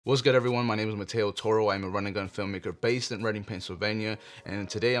What's good, everyone? My name is Mateo Toro. I'm a run and gun filmmaker based in Reading, Pennsylvania, and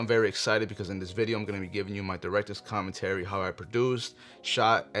today I'm very excited because in this video I'm going to be giving you my director's commentary, how I produced,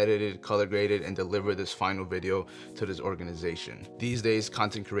 shot, edited, color graded, and delivered this final video to this organization. These days,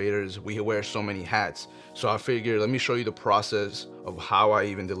 content creators, we wear so many hats, so I figured let me show you the process of how I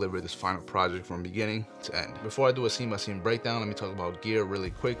even deliver this final project from beginning to end. Before I do a scene-by-scene breakdown, let me talk about gear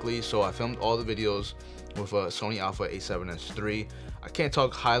really quickly. So I filmed all the videos with a Sony Alpha a7s III. I can't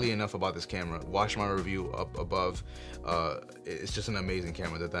talk highly enough about this camera. Watch my review up above. It's just an amazing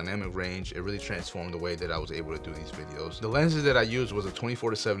camera. The dynamic range, it really transformed the way that I was able to do these videos. The lenses that I used was a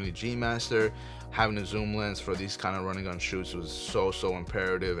 24-70 G Master. Having a zoom lens for these kind of running gun shoots was so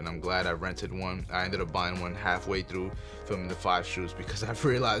imperative, and I'm glad I rented one. I ended up buying one halfway through filming the 5 shoots because I've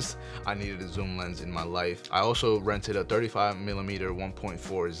realized I needed a zoom lens in my life. I also rented a 35mm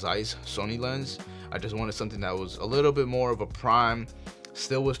 1.4 Zeiss Sony lens. I just wanted something that was a little bit more of a prime.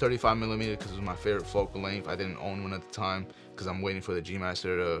 Still was 35mm because it was my favorite focal length. I didn't own one at the time because I'm waiting for the G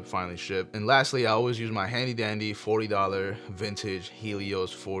Master to finally ship. And lastly, I always use my handy dandy $40 vintage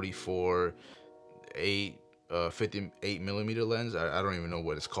Helios 44 58mm lens. I don't even know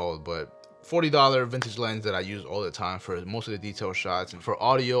what it's called, but $40 vintage lens that I use all the time for most of the detail shots. And for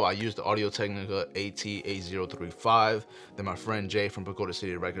audio, I use the Audio-Technica AT-A035 that my friend Jay from Pagoda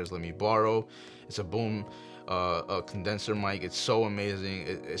City Records let me borrow. It's a boom a condenser mic. It's so amazing.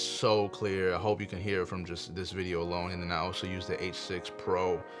 It's so clear. I hope you can hear it from just this video alone. And then I also use the H6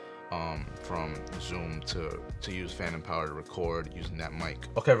 Pro from Zoom to use phantom power to record using that mic.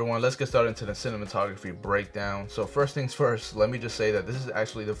 Okay, everyone, let's get started into the cinematography breakdown. So first things first, let me just say that this is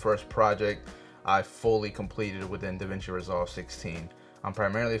actually the first project I fully completed within DaVinci Resolve 16. I'm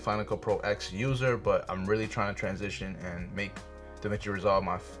primarily a Final Cut Pro X user, but I'm really trying to transition and make DaVinci Resolve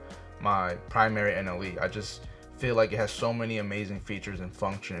my primary NLE. I just feel like it has so many amazing features and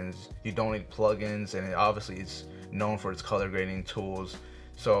functions. You don't need plugins, and obviously it's known for its color grading tools.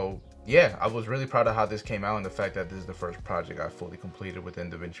 So yeah, I was really proud of how this came out and the fact that this is the first project I fully completed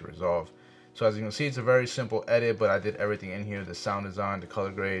within DaVinci Resolve. So as you can see, it's a very simple edit, but I did everything in here: the sound design, the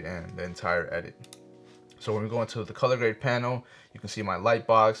color grade, and the entire edit. So when we go into the color grade panel, you can see my light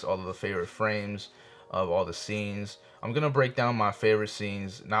box, all of the favorite frames of all the scenes. I'm gonna break down my favorite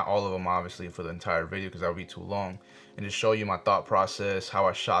scenes, not all of them obviously for the entire video because that would be too long, and just show you my thought process, how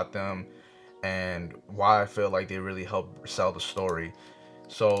I shot them, and why I feel like they really help sell the story.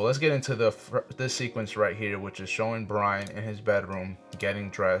 So let's get into this sequence right here, which is showing Brian in his bedroom, getting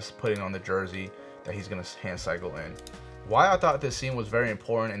dressed, putting on the jersey that he's gonna hand cycle in. Why I thought this scene was very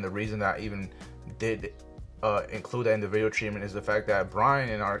important, and the reason that I even did include that in the video treatment, is the fact that Brian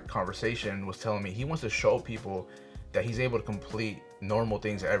in our conversation was telling me he wants to show people that he's able to complete normal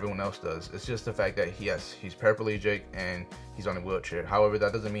things that everyone else does. It's just the fact that he's paraplegic and he's on a wheelchair. However,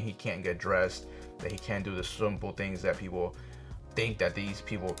 that doesn't mean he can't get dressed, that he can't do the simple things that people think that these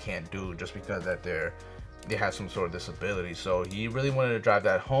people can't do just because that they have some sort of disability. So he really wanted to drive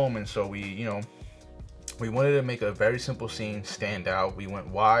that home, and so we wanted to make a very simple scene stand out. We went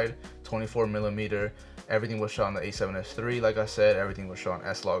wide, 24mm. Everything was shot on the a7s III. Like I said, everything was shot on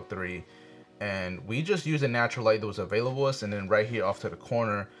S-Log3. And we just used a natural light that was available to us. And then right here off to the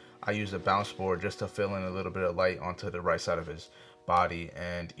corner, I used a bounce board just to fill in a little bit of light onto the right side of his body.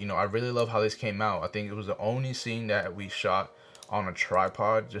 And I really love how this came out. I think it was the only scene that we shot on a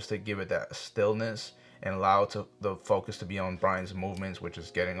tripod just to give it that stillness and allow the focus to be on Brian's movements, which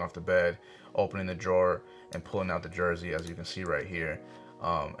is getting off the bed, opening the drawer, and pulling out the jersey, as you can see right here.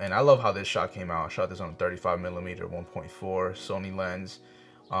 And I love how this shot came out. I shot this on a 35mm 1.4 Sony lens,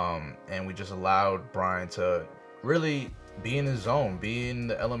 and we just allowed Brian to really be in his zone, be in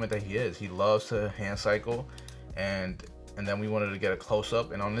the element that he is. He loves to hand cycle, and then we wanted to get a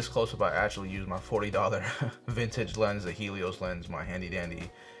close-up, and on this close-up I actually used my $40 vintage lens, the Helios lens, my handy dandy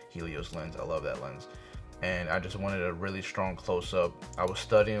Helios lens. I love that lens, and I just wanted a really strong close-up. I was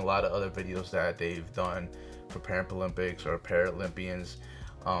studying a lot of other videos that they've done for Paralympics or Paralympians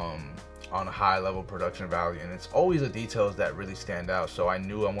on a high level production value, and it's always the details that really stand out. So I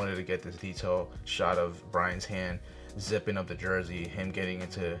knew I wanted to get this detail shot of Brian's hand zipping up the jersey, him getting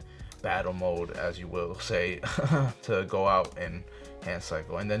into battle mode, as you will say, to go out and hand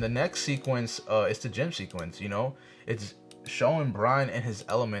cycle. And then the next sequence is the gym sequence. It's showing Brian in his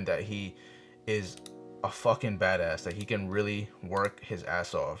element, that he is a fucking badass, that he can really work his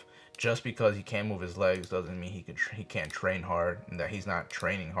ass off. Just because he can't move his legs doesn't mean he can't train hard, and that he's not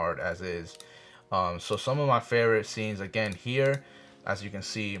training hard as is. So some of my favorite scenes, again here, as you can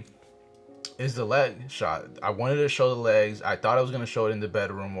see, is the leg shot. I wanted to show the legs. I thought I was going to show it in the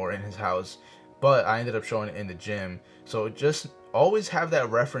bedroom or in his house, but I ended up showing it in the gym. So just always have that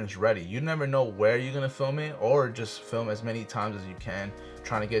reference ready. You never know where you're gonna film it, or just film as many times as you can,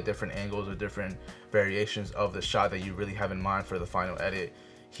 trying to get different angles or different variations of the shot that you really have in mind for the final edit.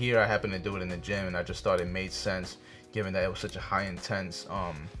 Here I happen to do it in the gym, and I just thought it made sense given that it was such a high intense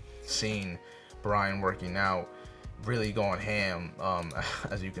scene. Brian working out, really going ham.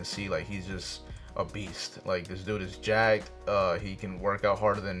 As you can see, like, he's just a beast. Like, this dude is jacked. He can work out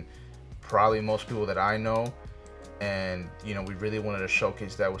harder than probably most people that I know, and you know, we really wanted to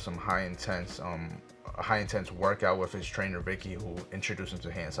showcase that with some high intense workout with his trainer Vicky, who introduced him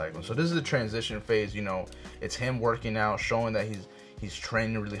to hand cycling. So this is the transition phase. You know, it's him working out, showing that he's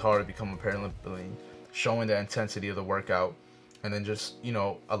training really hard to become a Paralympian, showing the intensity of the workout, and then just, you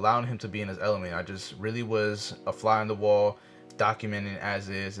know, allowing him to be in his element. I just really was a fly on the wall, documenting as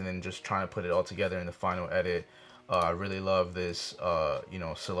is, and then just trying to put it all together in the final edit. I really love this, you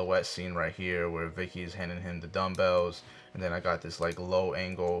know, silhouette scene right here where Vicky's handing him the dumbbells, and then I got this like low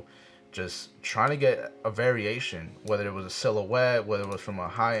angle, just trying to get a variation, whether it was a silhouette, whether it was from a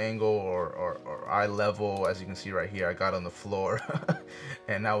high angle or eye level. As you can see right here, I got on the floor,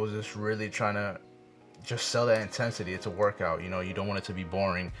 and I was just really trying to just sell that intensity. It's a workout, you know, you don't want it to be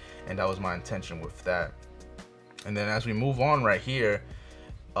boring, and that was my intention with that. And then as we move on right here,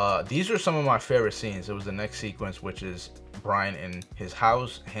 these are some of my favorite scenes. It was the next sequence, which is Brian in his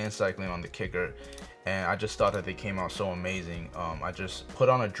house hand cycling on the kicker, and I just thought that they came out so amazing. I just put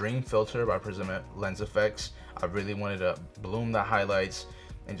on a dream filter by Prism Lens Effects. I really wanted to bloom the highlights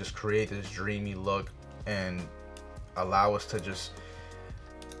and just create this dreamy look and allow us to just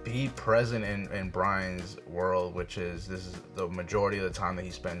be present in Brian's world, which is, this is the majority of the time that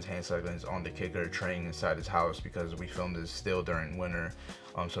he spends hand cycling is on the kicker, training inside his house, because we filmed this still during winter,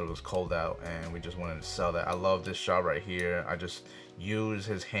 so it was cold out, and we just wanted to sell that. I love this shot right here. I just use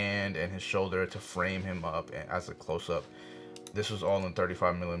his hand and his shoulder to frame him up as a close-up. This was all in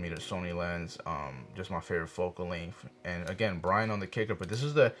 35mm Sony lens, just my favorite focal length. And again, Brian on the kicker, but this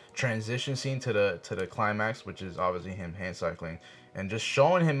is the transition scene to the climax, which is obviously him hand cycling and just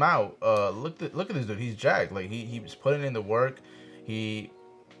showing him out. Look at this dude, he's jacked. Like, he's putting in the work. He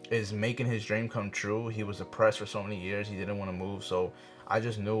is making his dream come true. He was oppressed for so many years, he didn't want to move, so I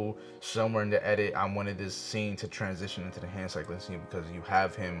just knew somewhere in the edit I wanted this scene to transition into the hand cycling scene, because you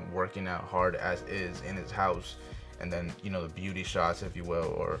have him working out hard as is in his house, and then, you know, the beauty shots, if you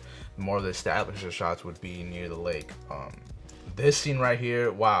will, or more of the establisher shots would be near the lake. This scene right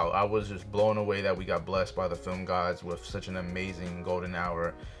here, wow, I was just blown away that we got blessed by the film gods with such an amazing golden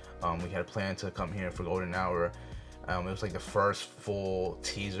hour. We had planned to come here for golden hour. It was like the first full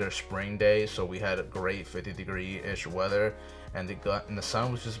teaser spring day, so we had a great 50-degree-ish weather, and the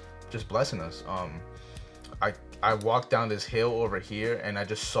sun was just blessing us. I walked down this hill over here, and I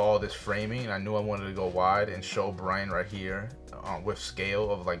just saw this framing, and I knew I wanted to go wide and show Brian right here with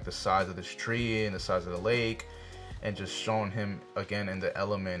scale of like the size of this tree and the size of the lake, and just showing him again in the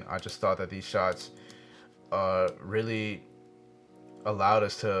element. I just thought that these shots really allowed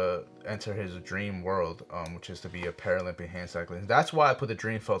us to enter his dream world, which is to be a Paralympic hand cyclist. That's why I put the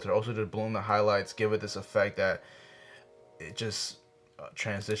dream filter, also to bloom the highlights, give it this effect that it just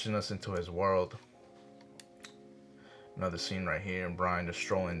transitioned us into his world. Another scene right here, and Brian just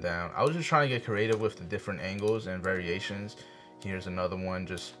strolling down. I was just trying to get creative with the different angles and variations. Here's another one.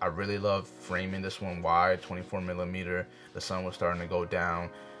 Just, I really love framing this one wide, 24mm. The sun was starting to go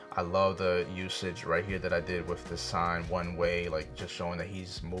down. I love the usage right here that I did with the sign one way, like just showing that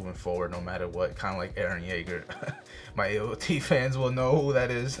he's moving forward no matter what, kind of like Aaron Yeager. My AOT fans will know who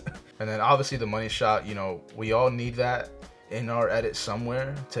that is. And then obviously the money shot, you know, we all need that in our edit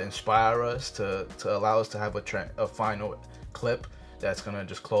somewhere to inspire us, to allow us to have a final clip that's gonna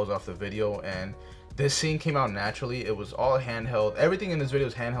just close off the video. And this scene came out naturally. It was all handheld. Everything in this video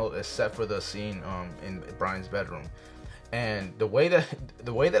is handheld except for the scene in Brian's bedroom. And the way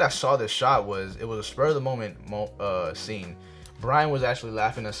that I saw this shot was, it was a spur of the moment scene. Brian was actually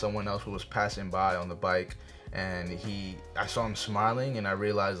laughing at someone else who was passing by on the bike, and I saw him smiling, and I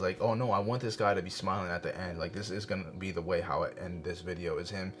realized, like, oh no, I want this guy to be smiling at the end. Like, this is gonna be the way how I end this video, is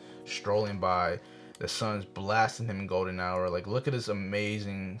him strolling by, the sun's blasting him in golden hour. Like, look at this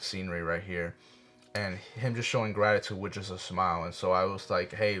amazing scenery right here, and him just showing gratitude with just a smile. And so I was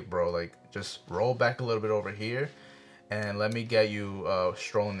like, hey bro, like, just roll back a little bit over here and let me get you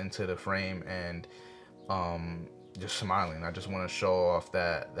strolling into the frame and just smiling. I just want to show off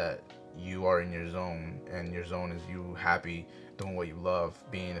that you are in your zone, and your zone is you happy doing what you love,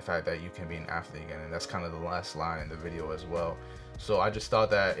 being the fact that you can be an athlete again. And that's kind of the last line in the video as well. So I just thought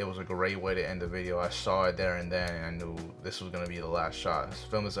that it was a great way to end the video. I saw it there and then, and I knew this was going to be the last shot. This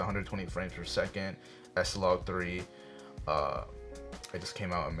film is 120 frames per second, S-Log 3. it just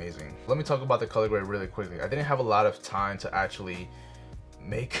came out amazing. Let me talk about the color grade really quickly. I didn't have a lot of time to actually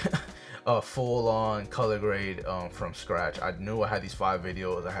make a full-on color grade from scratch. I knew I had these 5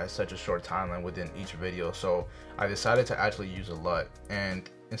 videos. I had such a short timeline within each video, so I decided to actually use a LUT. And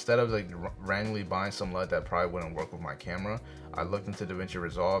instead of like randomly buying some LUT that probably wouldn't work with my camera, I looked into DaVinci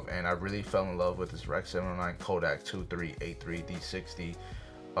Resolve and I really fell in love with this Rec 709 Kodak 2383 D60.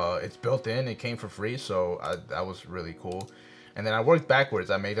 It's built in, it came for free, so that was really cool. And then I worked backwards.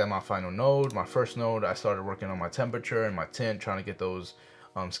 I made that my final node. My first node, I started working on my temperature and my tint, trying to get those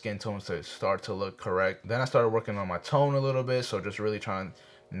skin tones to start to look correct. Then I started working on my tone a little bit, so just really trying to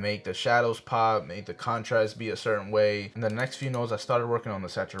make the shadows pop, make the contrast be a certain way. And the next few nodes, I started working on the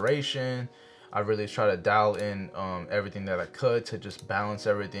saturation. I really tried to dial in everything that I could to just balance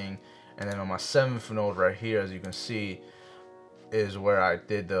everything. And then on my 7th node right here, as you can see, is where I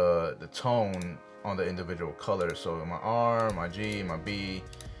did the tone on the individual colors. So my R, my G, my B,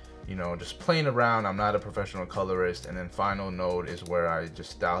 you know, just playing around. I'm not a professional colorist. And then final node is where I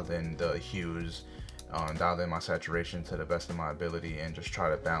just dialed in the hues, dialed in my saturation to the best of my ability, and just try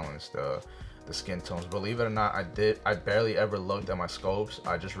to balance the skin tones. Believe it or not, I barely ever looked at my scopes.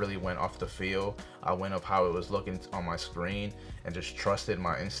 I just really went off the feel. I went up how it was looking on my screen and just trusted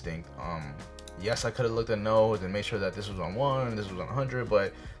my instinct. Yes, I could have looked at nodes and made sure that this was on 1 and this was on 100,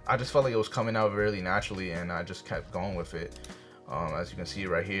 but I just felt like it was coming out really naturally, and I just kept going with it. As you can see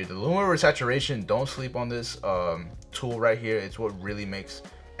right here, the luminary saturation, don't sleep on this tool right here. It's what really makes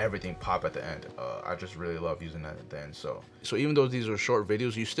everything pop at the end. I just really love using that at the end. So even though these are short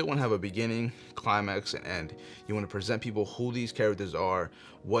videos, you still want to have a beginning, climax, and end. You want to present people who these characters are,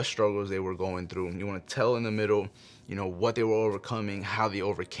 what struggles they were going through. You want to tell in the middle, you know, what they were overcoming, how they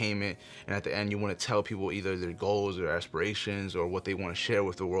overcame it, and at the end you want to tell people either their goals or aspirations or what they want to share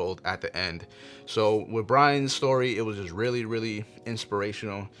with the world at the end. So with Brian's story, it was just really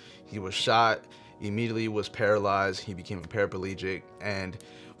inspirational. He was shot, immediately was paralyzed, he became a paraplegic, and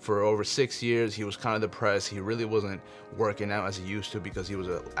for over 6 years he was kind of depressed. He really wasn't working out as he used to because he was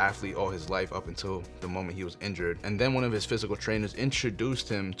an athlete all his life up until the moment he was injured. And then one of his physical trainers introduced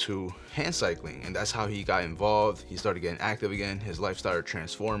him to hand cycling, and that's how he got involved. He started getting active again. His life started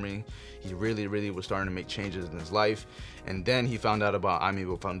transforming. He really was starting to make changes in his life. And then he found out about I'm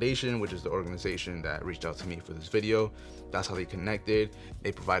Able Foundation, which is the organization that reached out to me for this video. That's how they connected.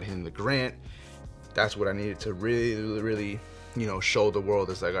 They provided him the grant. That's what I needed to really, you know, show the world.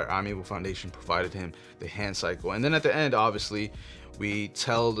 It's like our I'm Able Foundation provided him the hand cycle. And then at the end, obviously, we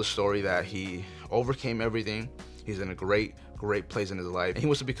tell the story that he overcame everything. He's in a great place in his life, and he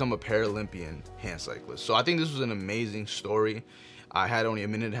wants to become a Paralympian hand cyclist. So I think this was an amazing story. I had only 1.5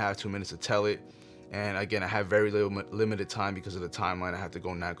 minutes, 2 minutes to tell it. And again, I have very limited time because of the timeline. I have to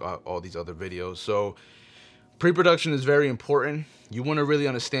go knock out all these other videos. So pre-production is very important. You want to really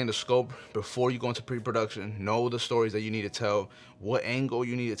understand the scope before you go into pre-production. Know the stories that you need to tell, what angle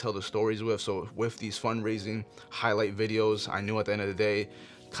you need to tell the stories with. So with these fundraising highlight videos, I knew at the end of the day,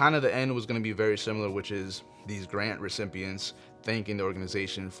 kind of the end was going to be very similar, which is these grant recipients thanking the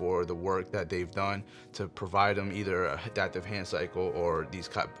organization for the work that they've done to provide them either a adaptive hand cycle or these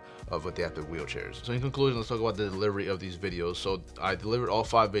type of adaptive wheelchairs. So in conclusion, let's talk about the delivery of these videos. So I delivered all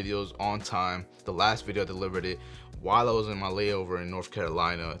 5 videos on time. The last video I delivered it while I was in my layover in North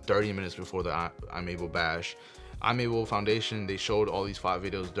Carolina, 30 minutes before the I'm Able Bash. I'm Able Foundation, they showed all these 5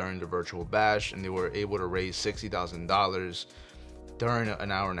 videos during the virtual bash, and they were able to raise $60,000 during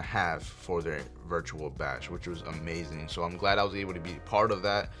an hour and a half for their virtual bash, which was amazing. So I'm glad I was able to be part of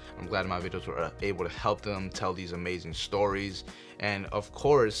that. I'm glad my videos were able to help them tell these amazing stories. And of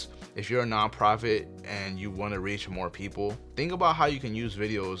course, if you're a nonprofit and you want to reach more people, think about how you can use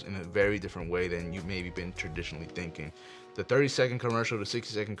videos in a very different way than you've maybe been traditionally thinking. The 30-second commercial, the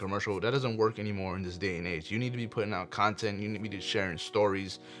 60-second commercial, that doesn't work anymore in this day and age. You need to be putting out content. You need to be sharing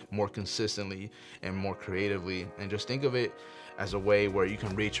stories more consistently and more creatively. And just think of it as a way where you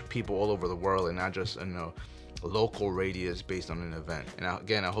can reach people all over the world and not just in a local radius based on an event. And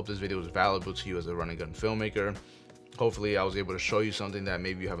again, I hope this video was valuable to you as a running gun filmmaker. Hopefully I was able to show you something that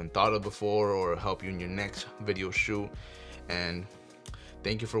maybe you haven't thought of before or help you in your next video shoot. And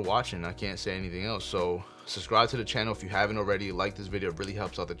thank you for watching. I can't say anything else. So subscribe to the channel if you haven't already. Like this video, it really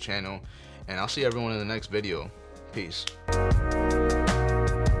helps out the channel. And I'll see everyone in the next video. Peace.